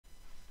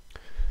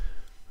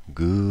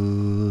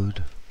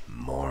Good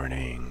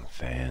morning,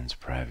 fans.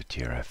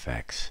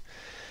 PrivateerFX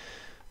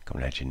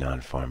coming at you.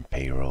 Non-farm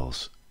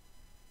payrolls,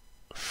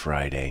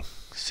 Friday,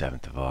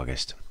 7th of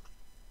August.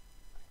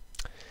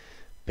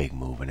 Big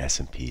move in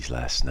S&Ps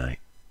last night.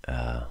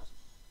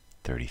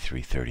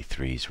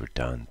 33.33s were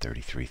done.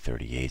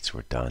 33.38s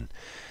were done.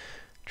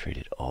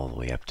 Traded all the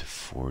way up to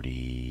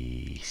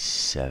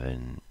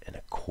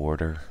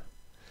 47.25.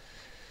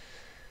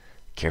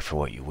 Careful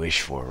what you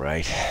wish for,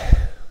 right?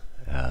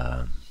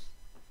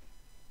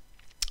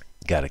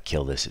 Got to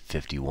kill this at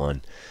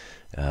 51.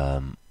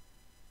 Piled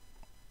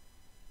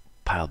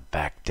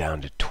back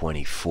down to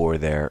 24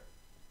 there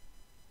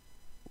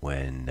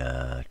when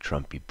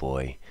Trumpy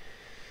boy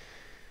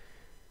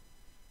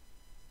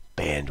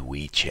banned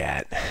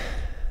WeChat.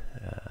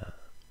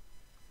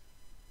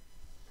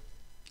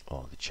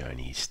 All the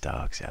Chinese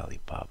stocks,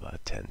 Alibaba,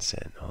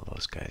 Tencent, all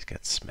those guys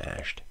got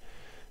smashed.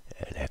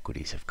 And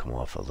equities have come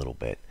off a little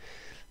bit.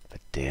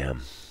 But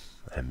damn,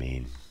 I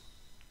mean,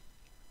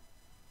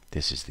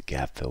 this is the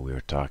gap fill we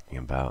were talking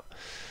about.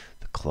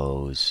 The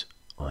close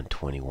on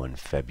 21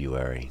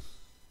 February.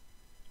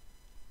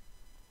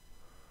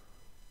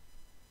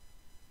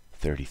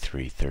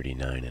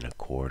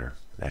 33.39.25.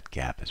 That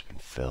gap has been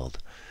filled.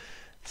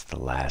 It's the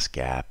last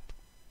gap.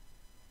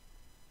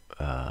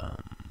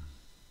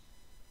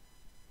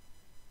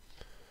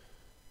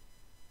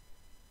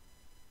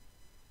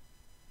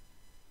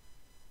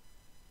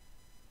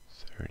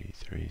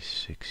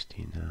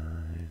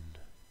 33.69.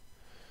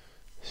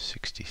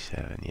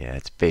 67. Yeah,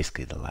 it's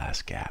basically the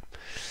last gap.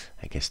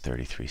 I guess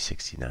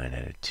 33.69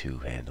 had a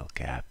two-handle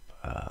gap.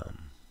 But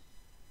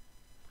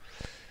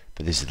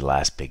this is the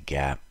last big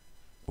gap.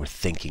 We're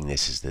thinking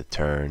this is the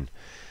turn.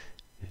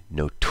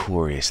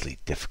 Notoriously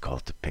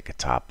difficult to pick a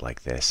top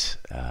like this.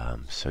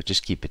 So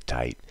just keep it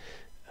tight.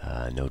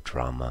 No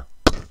drama.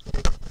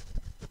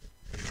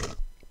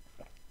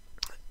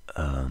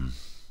 You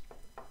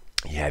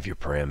have your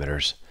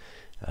parameters.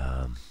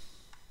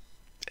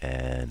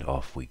 And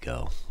off we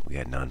go. We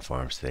got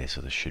non-farms today,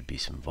 so there should be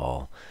some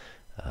vol.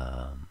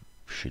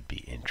 Should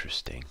be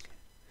interesting.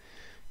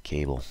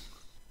 Cable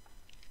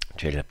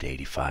traded up to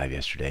 85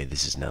 yesterday.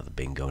 This is now the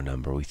bingo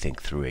number. We think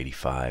through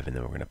 85, and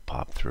then we're going to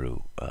pop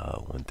through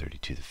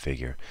 132 the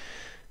figure.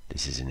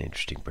 This is an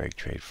interesting break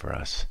trade for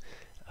us.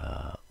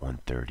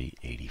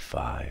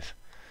 130.85.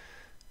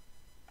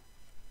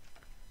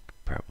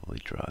 Probably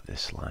draw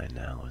this line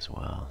now as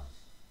well.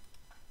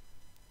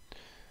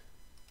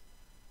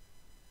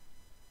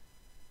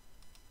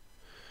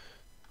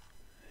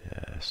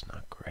 Yeah, that's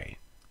not great.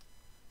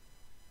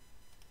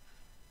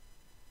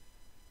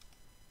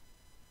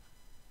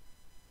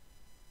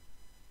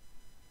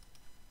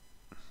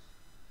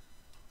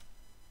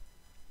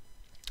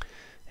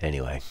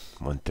 Anyway,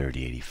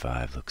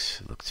 130.85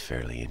 looks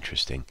fairly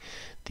interesting.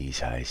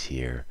 These highs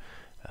here,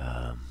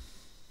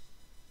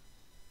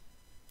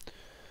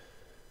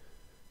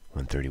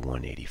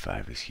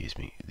 131.85. Excuse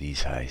me.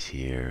 These highs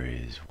here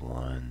is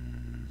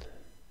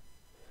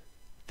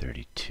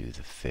 132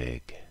 the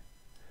fig.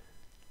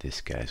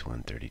 This guy's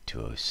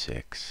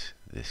 132.06.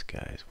 This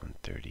guy's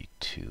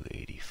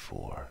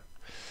 132.84.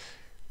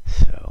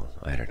 So,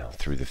 I don't know.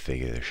 Through the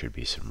figure, there should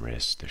be some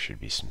risk. There should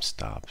be some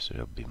stops.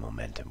 There'll be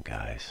momentum,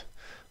 guys.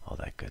 All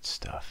that good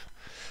stuff.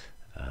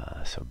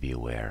 So be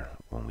aware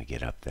when we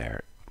get up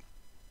there.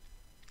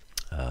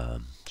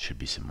 Should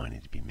be some money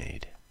to be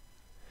made.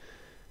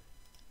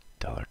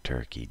 Dollar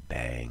turkey,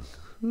 bang.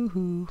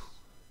 Woohoo.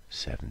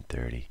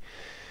 7:30.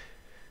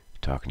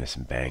 Talking to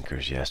some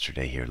bankers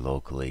yesterday here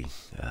locally.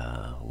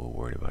 We're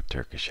worried about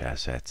Turkish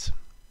assets.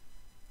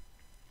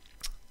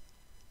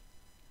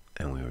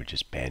 And we were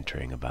just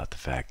bantering about the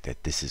fact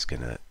that this is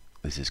gonna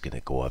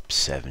go up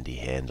 70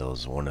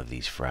 handles one of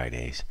these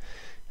Fridays.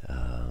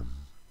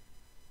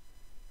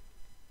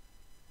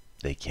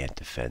 They can't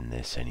defend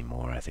this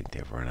anymore. I think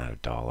they've run out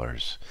of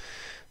dollars.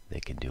 They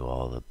can do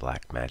all the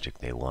black magic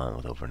they want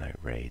with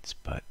overnight rates,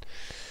 but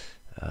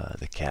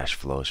the cash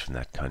flows from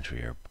that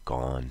country are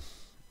gone.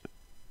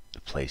 The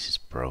place is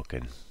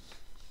broken,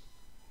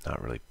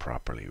 not really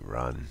properly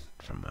run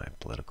from my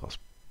political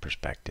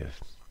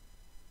perspective.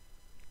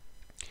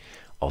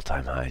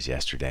 All-time highs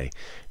yesterday.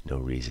 No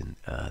reason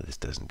this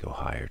doesn't go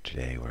higher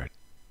today. We're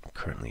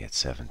currently at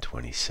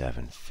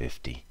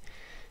 727.50.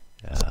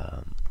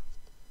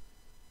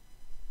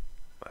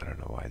 I don't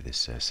know why this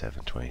says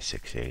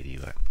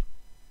 726.80, but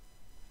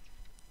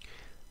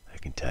I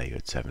can tell you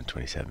it's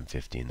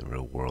 727.50 in the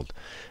real world.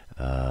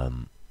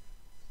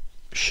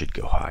 Should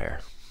go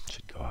higher.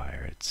 Should go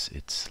higher.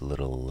 It's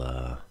little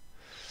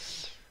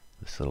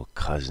this little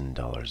cousin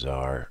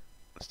 $ZAR.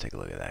 Let's take a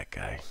look at that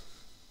guy.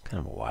 Kind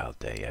of a wild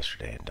day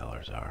yesterday in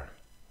 $ZAR.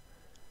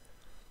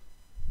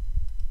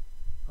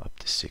 Up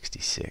to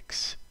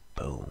 66.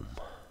 Boom.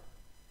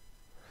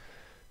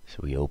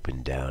 So we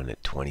opened down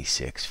at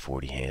 26,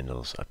 40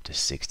 handles, up to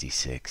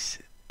 66,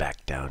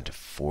 back down to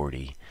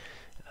 40,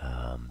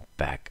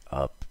 back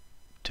up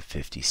to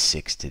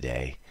 56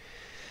 today.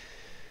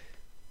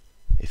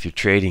 if you're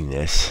trading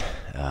this,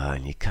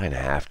 and you kind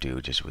of have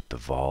to, just with the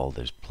vol,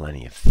 there's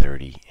plenty of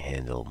 30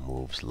 handle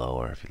moves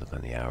lower. If you look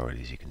on the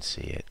hourlies, you can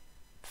see it.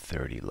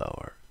 30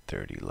 lower,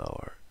 30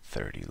 lower,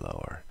 30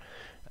 lower.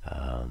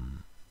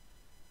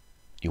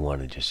 You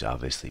want to just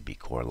obviously be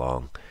core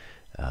long.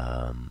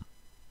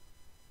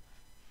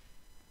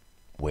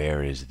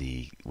 Where's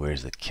the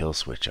kill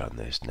switch on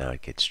this? Now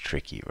it gets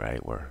tricky,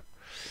 right? We're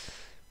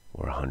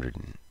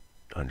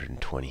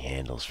 120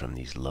 handles from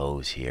these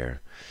lows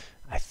here.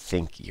 I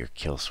think your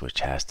kill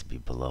switch has to be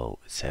below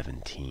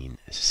 17,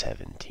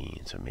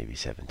 so maybe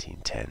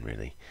 17.10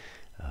 really.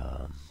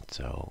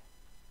 So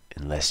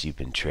unless you've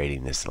been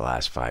trading this the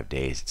last 5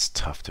 days, it's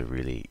tough to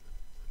really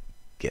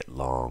get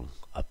long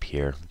up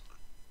here.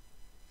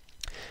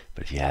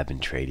 But if you have been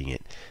trading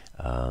it,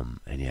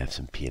 and you have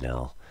some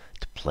P&L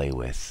to play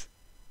with,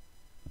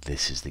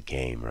 this is the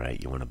game,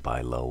 right? You want to buy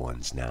low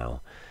ones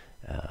now,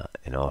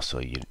 and also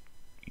you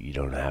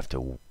don't have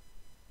to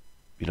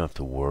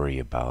worry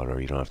about,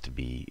 or you don't have to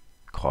be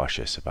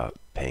cautious about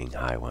paying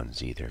high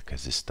ones either,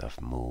 because this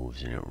stuff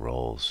moves and it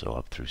rolls. So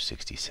up through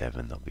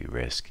 67 there'll be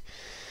risk.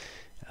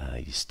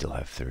 You still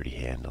have 30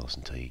 handles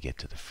until you get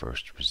to the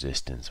first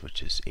resistance,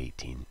 which is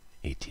 18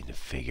 to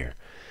figure.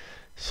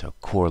 So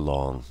core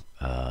long,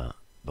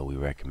 but we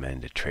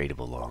recommend a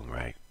tradable long,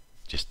 right?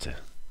 Just to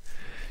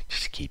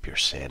keep your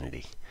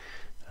sanity,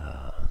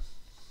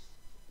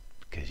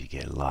 because you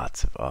get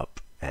lots of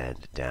up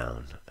and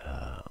down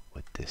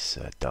with this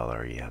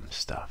dollar EM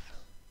stuff.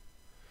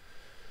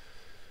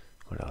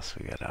 What else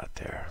we got out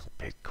there?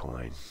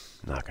 Bitcoin.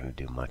 Not going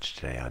to do much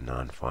today on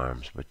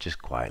non-farms, but just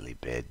quietly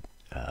bid.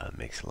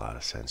 Makes a lot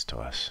of sense to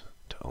us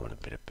to own a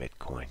bit of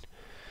Bitcoin.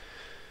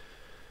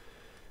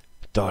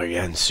 Dollar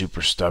yen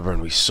super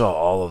stubborn. We saw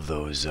all of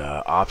those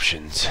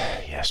options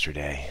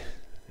yesterday,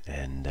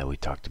 and we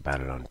talked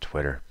about it on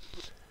Twitter.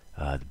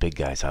 The big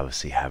guys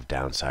obviously have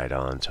downside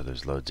on, so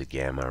there's loads of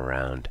gamma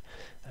around.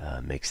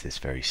 Makes this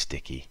very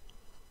sticky.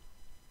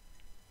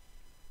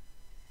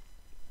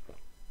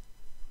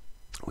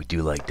 We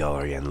do like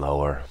dollar yen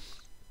lower,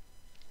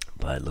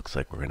 but it looks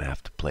like we're going to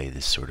have to play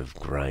this sort of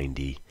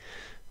grindy,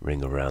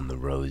 ring around the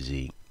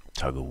rosy,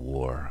 tug of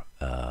war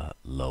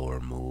lower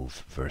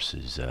move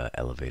versus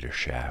elevator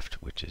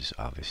shaft, which is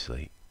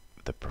obviously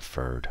the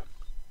preferred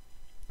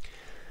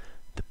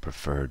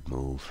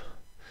move.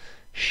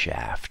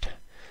 Shaft.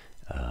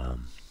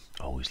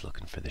 Always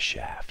looking for the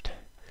shaft.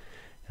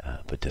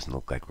 But it doesn't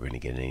look like we're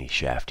going to get any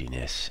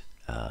shaftiness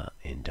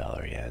in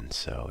dollar yen,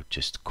 so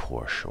just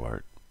core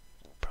short.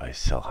 Probably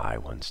sell high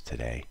ones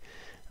today,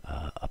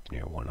 up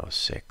near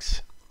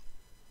 106.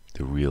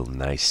 The real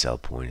nice sell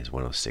point is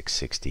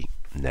 106.60.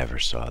 Never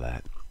saw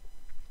that.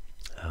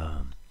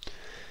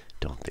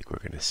 Don't think we're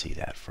going to see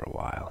that for a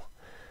while.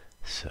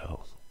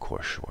 So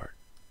core short.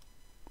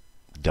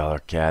 Dollar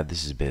CAD.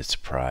 This is a bit of a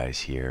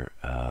surprise here.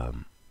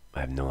 I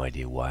have no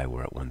idea why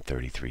we're at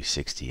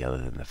 133.60, other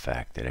than the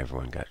fact that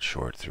everyone got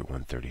short through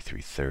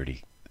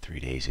 133.30 3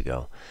 days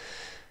ago.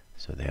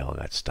 So they all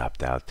got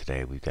stopped out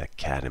today. We've got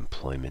CAD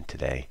employment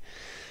today,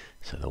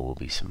 so there will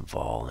be some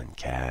vol in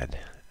CAD.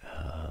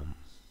 A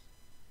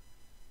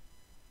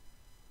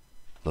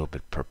little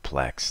bit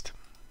perplexed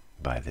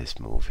by this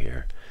move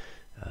here.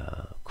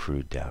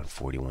 Crude down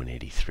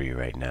 41.83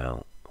 right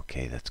now.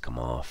 Okay, that's come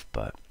off,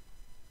 but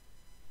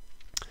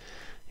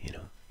you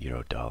know,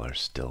 euro dollar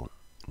still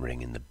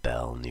ringing the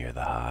bell near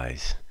the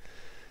highs.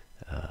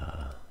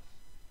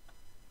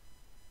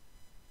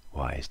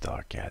 Why is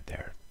dollar CAD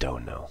there?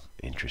 Don't know.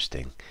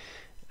 Interesting.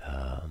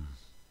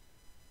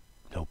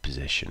 No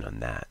position on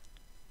that.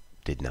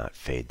 Did not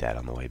fade that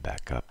on the way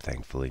back up,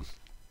 thankfully.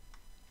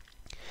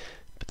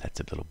 But that's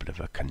a little bit of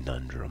a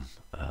conundrum,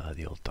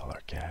 the old dollar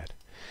CAD.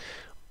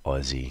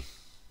 Aussie.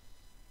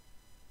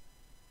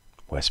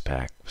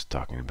 Westpac was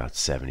talking about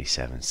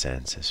 77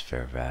 cents as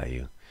fair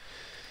value.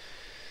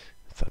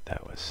 I thought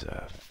that was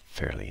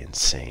fairly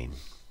insane.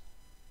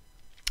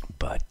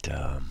 But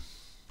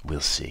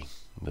we'll see.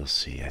 We'll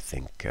see. I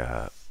think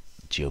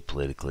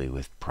geopolitically,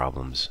 with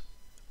problems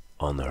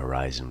on the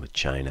horizon with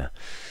China,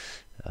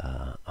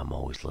 I'm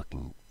always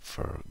looking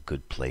for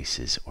good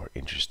places or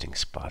interesting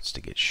spots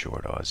to get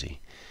short Aussie.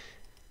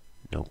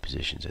 No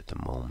positions at the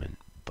moment,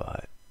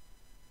 but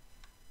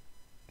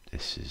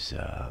this is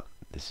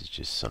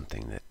just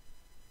something that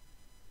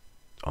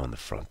on the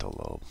frontal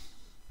lobe.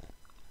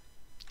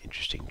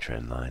 Interesting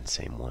trend line,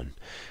 same one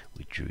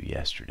we drew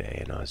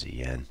yesterday in Aussie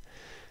yen.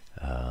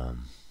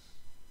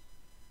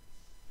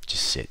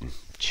 Just sitting,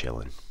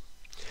 chilling.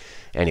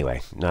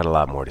 Anyway, not a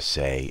lot more to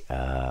say.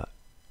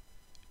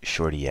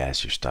 Shorty,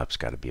 yes, your stop's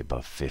got to be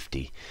above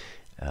 50.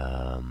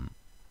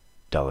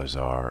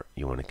 $ZAR,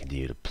 you want to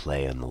continue to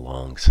play on the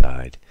long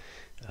side.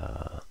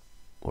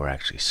 We're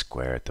actually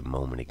square at the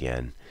moment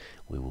again.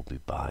 We will be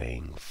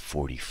buying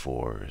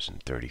 44s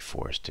and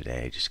 34s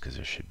today, just because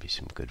there should be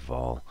some good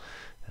vol.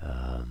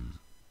 And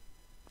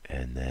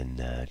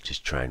then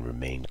just try and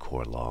remain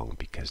core long,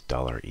 because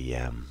dollar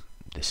EM,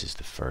 this is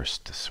the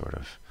first sort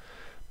of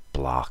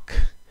block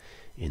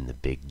in the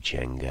big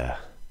Jenga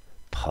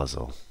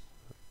puzzle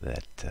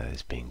that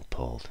is being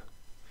pulled.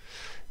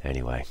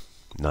 Anyway,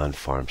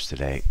 non-farms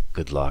today.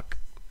 Good luck.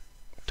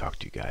 Talk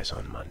to you guys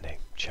on Monday.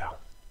 Ciao.